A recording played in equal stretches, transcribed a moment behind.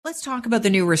Let's talk about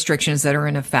the new restrictions that are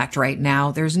in effect right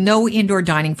now. There's no indoor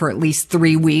dining for at least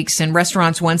 3 weeks, and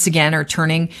restaurants once again are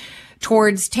turning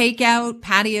towards takeout,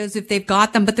 patios if they've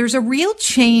got them. But there's a real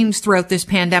change throughout this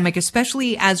pandemic,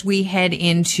 especially as we head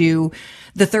into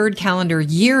the third calendar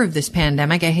year of this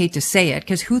pandemic. I hate to say it,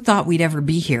 because who thought we'd ever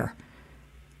be here?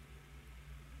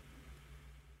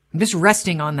 I'm just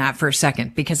resting on that for a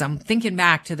second because I'm thinking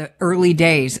back to the early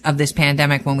days of this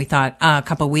pandemic when we thought a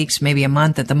couple of weeks, maybe a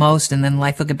month at the most, and then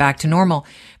life will get back to normal.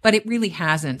 But it really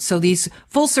hasn't. So these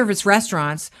full service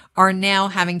restaurants are now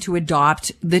having to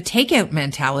adopt the takeout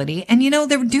mentality. And,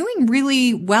 they're doing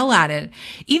really well at it.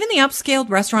 Even the upscaled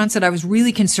restaurants that I was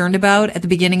really concerned about at the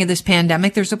beginning of this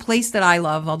pandemic, there's a place that I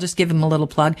love. I'll just give them a little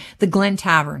plug, the Glen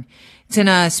Tavern. It's in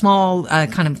a small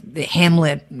kind of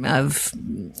hamlet of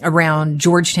around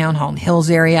Georgetown, Halton Hills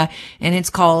area, and it's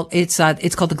called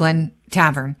the Glen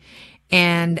Tavern,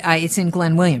 and it's in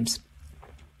Glen Williams.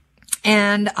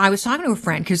 And I was talking to a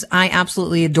friend because I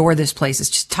absolutely adore this place. It's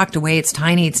just tucked away. It's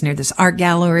tiny. It's near this art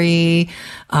gallery.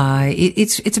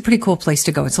 It's a pretty cool place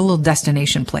to go. It's a little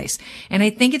destination place, and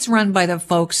I think it's run by the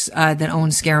folks that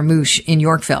own Scaramouche in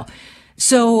Yorkville.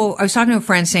 So I was talking to a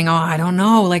friend saying, I don't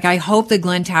know. I hope the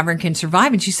Glen Tavern can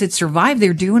survive. And she said, survive?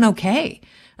 They're doing okay.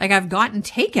 I've gotten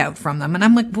takeout from them. And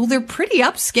I'm like, well, they're pretty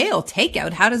upscale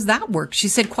takeout. How does that work? She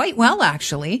said, quite well,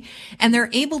 actually. And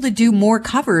they're able to do more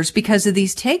covers because of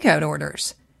these takeout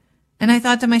orders. And I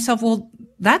thought to myself, well,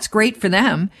 that's great for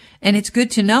them. And it's good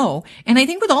to know. And I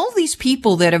think with all these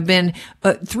people that have been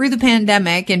through the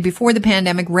pandemic and before the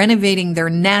pandemic, renovating their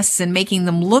nests and making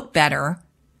them look better,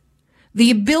 the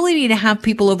ability to have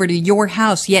people over to your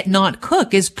house yet not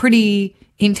cook is pretty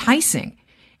enticing.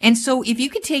 And so if you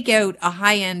could take out a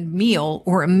high-end meal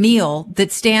or a meal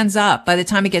that stands up by the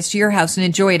time it gets to your house and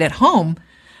enjoy it at home,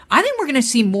 I think we're going to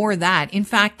see more of that. In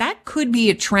fact, that could be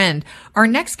a trend. Our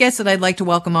next guest that I'd like to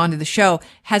welcome onto the show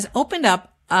has opened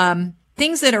up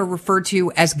things that are referred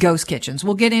to as ghost kitchens.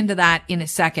 We'll get into that in a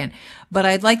second. But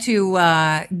I'd like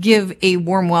to give a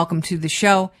warm welcome to the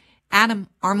show Adam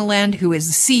Armeland, who is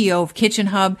the CEO of Kitchen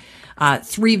Hub,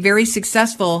 3 very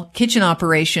successful kitchen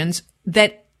operations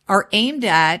that are aimed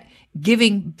at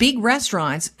giving big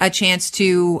restaurants a chance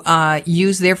to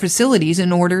use their facilities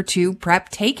in order to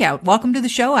prep takeout. Welcome to the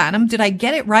show, Adam. Did I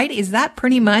get it right? Is that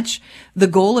pretty much the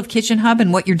goal of Kitchen Hub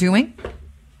and what you're doing?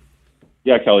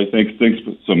 Yeah, Kelly, thanks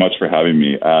so much for having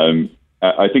me.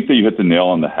 I think that you hit the nail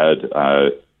on the head.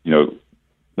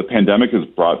 The pandemic has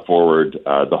brought forward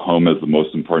the home as the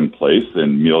most important place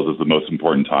and meals as the most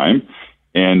important time.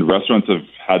 And restaurants have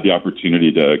had the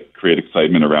opportunity to create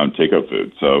excitement around takeout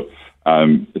food. So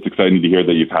it's exciting to hear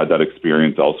that you've had that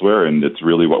experience elsewhere, and it's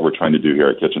really what we're trying to do here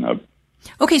at Kitchen Hub.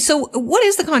 Okay, so what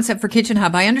is the concept for Kitchen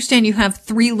Hub? I understand you have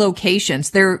 3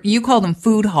 locations. You call them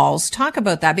food halls. Talk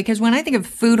about that, because when I think of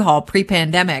food hall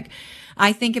pre-pandemic,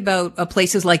 I think about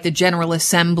places like the General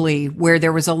Assembly, where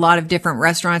there was a lot of different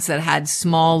restaurants that had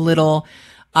small little,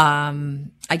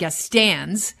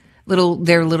 stands,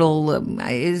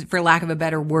 for lack of a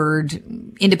better word,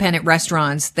 independent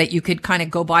restaurants that you could kind of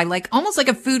go by, almost like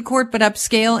a food court, but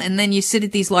upscale. And then you sit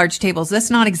at these large tables. That's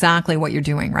not exactly what you're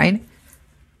doing, right?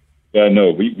 Yeah,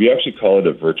 no, we actually call it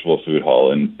a virtual food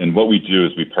hall. And what we do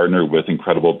is we partner with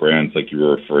incredible brands like you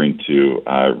were referring to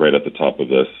right at the top of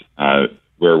this,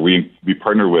 where we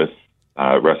partner with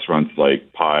restaurants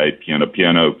like Pi, Piano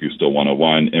Piano, Gusto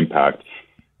 101, Impact,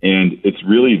 and it's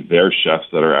really their chefs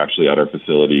that are actually at our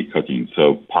facility cooking.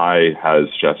 So Pi has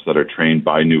chefs that are trained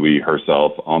by Nui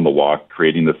herself on the walk,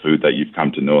 creating the food that you've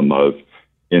come to know and love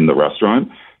in the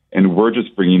restaurant, and we're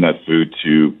just bringing that food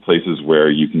to places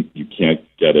where you can't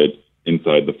get it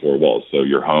inside the 4 walls, so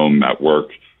your home, at work,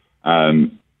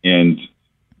 and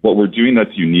what we're doing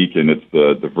that's unique, and it's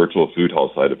the virtual food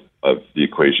hall side of the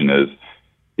equation, is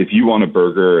if you want a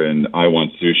burger and I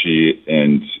want sushi,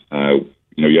 and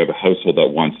you have a household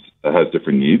that has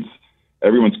different needs,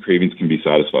 everyone's cravings can be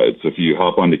satisfied. So if you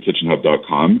hop onto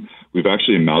kitchenhub.com, we've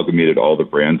actually amalgamated all the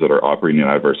brands that are operating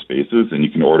out of our spaces, and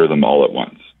you can order them all at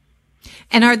once.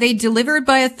 And are they delivered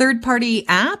by a third-party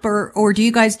app, or do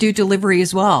you guys do delivery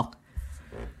as well?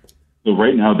 So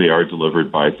right now they are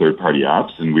delivered by third-party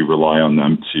apps, and we rely on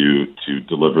them to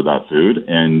deliver that food.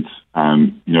 And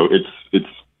it's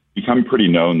become pretty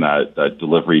known that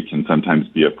delivery can sometimes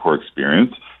be a poor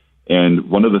experience. And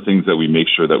one of the things that we make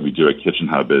sure that we do at Kitchen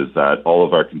Hub is that all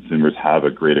of our consumers have a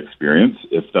great experience.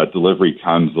 If that delivery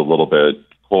comes a little bit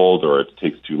cold or it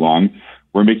takes too long,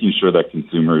 we're making sure that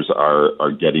consumers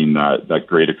are getting that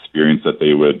great experience that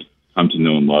they would come to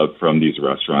know and love from these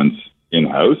restaurants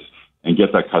in-house, and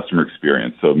get that customer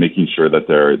experience. So making sure that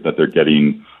they're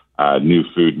getting new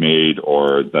food made,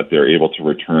 or that they're able to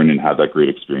return and have that great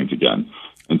experience again.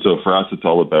 And so for us, it's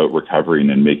all about recovering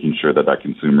and making sure that that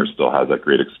consumer still has that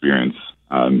great experience,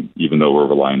 even though we're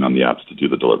relying on the apps to do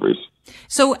the deliveries.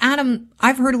 So, Adam,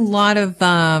 I've heard a lot of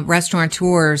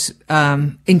restaurateurs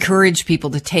encourage people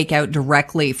to take out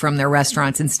directly from their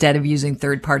restaurants instead of using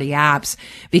third-party apps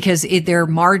because their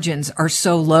margins are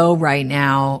so low right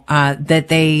now that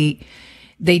they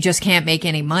just can't make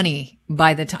any money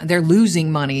by the time they're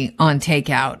losing money on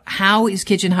takeout. How is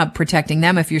Kitchen Hub protecting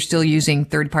them if you're still using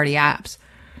third-party apps?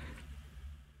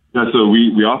 Yeah, so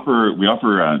we offer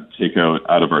takeout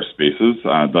out of our spaces.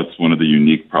 That's one of the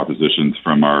unique propositions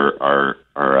from our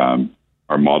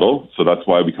model. So that's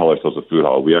why we call ourselves a food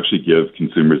hall. We actually give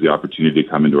consumers the opportunity to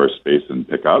come into our space and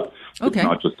pick up. Okay. It's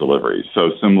not just delivery.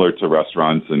 So similar to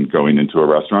restaurants and going into a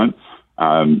restaurant,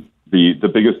 the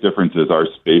biggest difference is our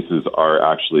spaces are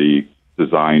actually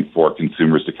designed for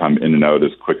consumers to come in and out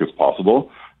as quick as possible.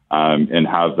 And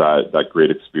have that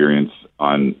great experience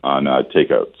on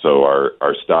takeout. So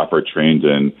our staff are trained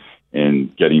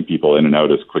in getting people in and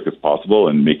out as quick as possible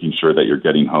and making sure that you're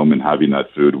getting home and having that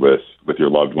food with your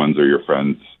loved ones or your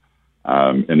friends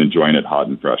and enjoying it hot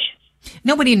and fresh.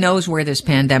 Nobody knows where this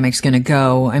pandemic's going to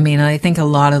go. I mean, I think a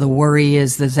lot of the worry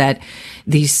is that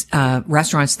these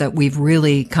restaurants that we've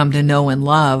really come to know and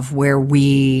love, where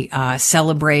we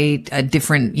celebrate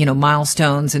different,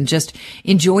 milestones and just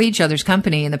enjoy each other's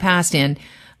company in the past, and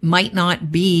might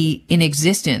not be in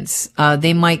existence.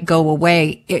 They might go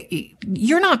away.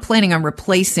 You're not planning on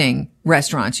replacing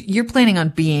restaurants. You're planning on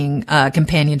being a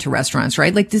companion to restaurants,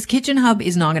 right? Like, this Kitchen Hub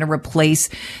is not going to replace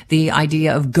the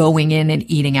idea of going in and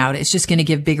eating out. It's just going to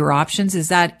give bigger options. Is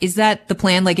that the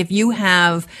plan? Like, if you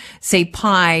have, say,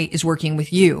 Pi is working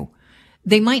with you,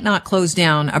 they might not close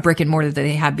down a brick and mortar that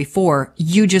they had before.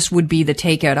 You just would be the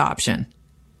takeout option.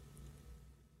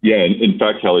 Yeah, in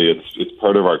fact, Kelly, it's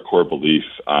part of our core belief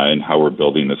in how we're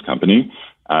building this company.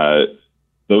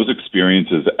 Those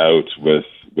experiences out with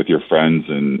your friends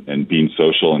and being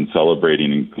social and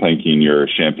celebrating and clanking your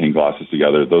champagne glasses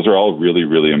together, those are all really,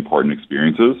 really important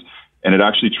experiences. And it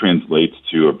actually translates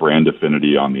to a brand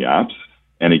affinity on the apps.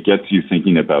 And it gets you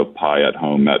thinking about Pi at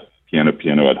home, at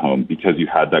Piano at home, because you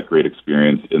had that great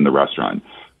experience in the restaurant.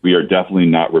 We are definitely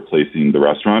not replacing the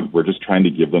restaurant. We're just trying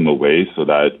to give them a way so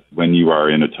that when you are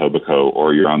in Etobicoke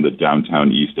or you're on the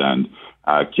downtown East End,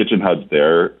 Kitchen Hub's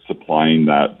there supplying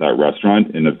that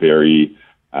restaurant in a very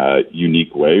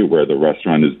unique way, where the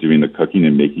restaurant is doing the cooking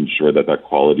and making sure that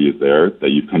quality is there, that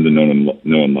you've come to know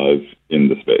and love in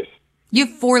the space. You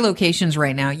have 4 locations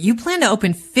right now. You plan to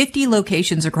open 50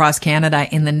 locations across Canada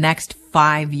in the next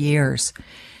 5 years.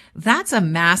 That's a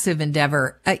massive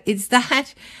endeavor.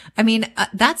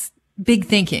 That's big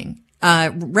thinking.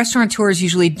 Restaurateurs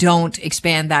usually don't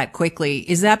expand that quickly.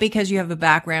 Is that because you have a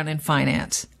background in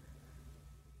finance?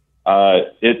 You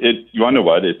want to know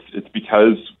what? It's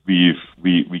because we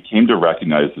came to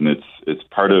recognize, and it's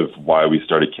part of why we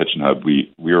started Kitchen Hub.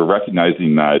 We were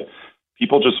recognizing that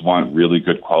people just want really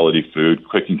good quality food,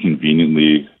 quick and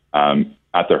conveniently,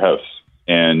 at their house.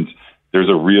 And there's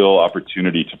a real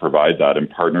opportunity to provide that and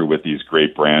partner with these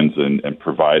great brands and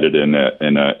provide it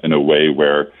in a way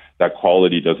where that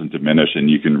quality doesn't diminish and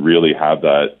you can really have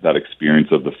that experience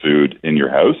of the food in your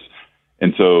house.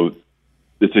 And so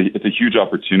it's a huge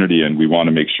opportunity, and we want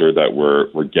to make sure that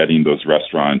we're getting those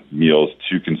restaurant meals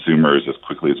to consumers as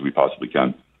quickly as we possibly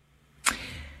can.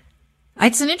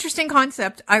 It's an interesting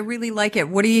concept. I really like it.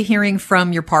 What are you hearing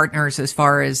from your partners as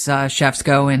far as chefs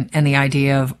go and the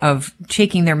idea of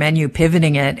taking their menu,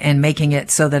 pivoting it, and making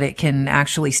it so that it can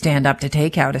actually stand up to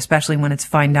takeout, especially when it's a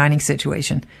fine dining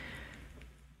situation?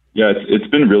 Yeah, it's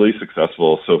been really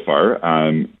successful so far.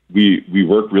 We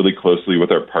work really closely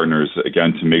with our partners,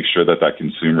 again, to make sure that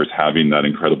consumer's having that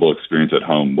incredible experience at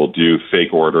home. We'll do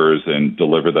fake orders and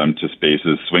deliver them to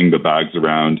spaces, swing the bags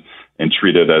around, and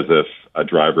treat it as if a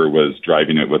driver was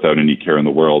driving it without any care in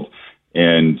the world,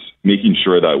 and making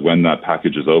sure that when that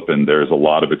package is open, there's a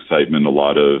lot of excitement, a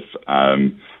lot of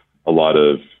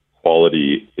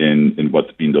quality in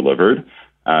what's being delivered.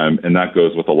 And that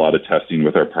goes with a lot of testing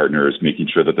with our partners, making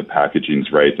sure that the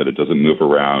packaging's right, that it doesn't move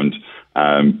around.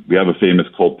 We have a famous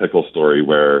cold pickle story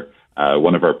where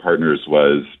one of our partners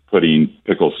was putting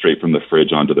pickles straight from the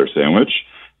fridge onto their sandwich.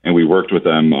 And we worked with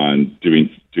them on doing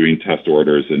test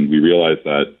orders, and we realized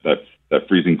that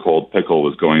freezing cold pickle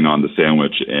was going on the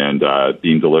sandwich and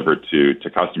being delivered to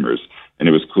customers, and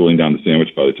it was cooling down the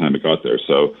sandwich by the time it got there.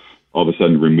 So all of a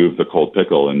sudden, remove the cold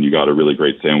pickle, and you got a really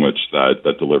great sandwich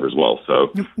that delivers well.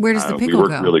 So where does the pickle go? We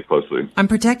work go? really closely. I'm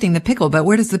protecting the pickle, but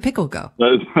where does the pickle go?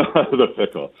 The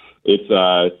pickle. It's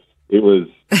It was.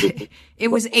 It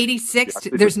was 86.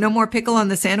 There's no more pickle on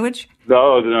the sandwich?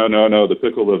 No. The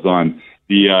pickle lives on.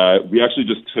 We actually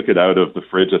just took it out of the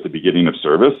fridge at the beginning of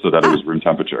service so that it was room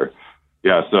temperature.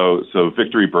 Yeah, so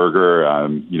Victory Burger,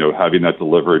 having that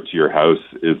delivered to your house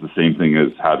is the same thing as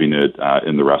having it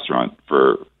in the restaurant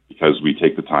because we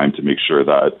take the time to make sure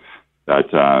that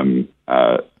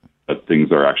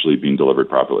things are actually being delivered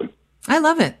properly. I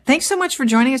love it. Thanks so much for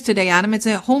joining us today, Adam. It's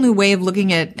a whole new way of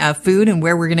looking at food and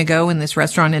where we're going to go in this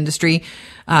restaurant industry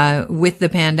with the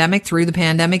pandemic, through the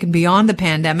pandemic, and beyond the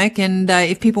pandemic. And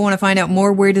if people want to find out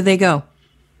more, where do they go?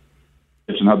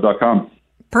 KitchenHub.com.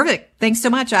 Perfect. Thanks so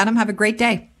much, Adam. Have a great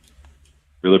day.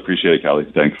 Really appreciate it, Callie.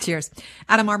 Thanks. Cheers.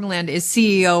 Adam Armeland is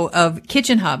CEO of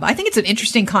Kitchen Hub. I think it's an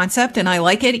interesting concept and I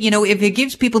like it. If it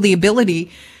gives people the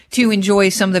ability to enjoy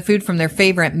some of the food from their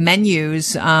favorite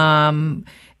menus,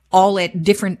 all at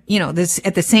different, this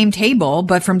at the same table,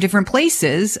 but from different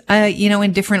places,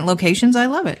 in different locations. I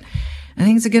love it. I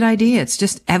think it's a good idea. It's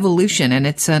just evolution. And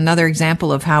it's another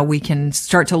example of how we can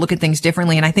start to look at things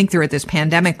differently. And I think throughout this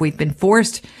pandemic, we've been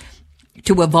forced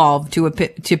to evolve, to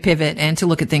pivot and to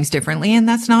look at things differently. And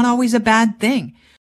that's not always a bad thing.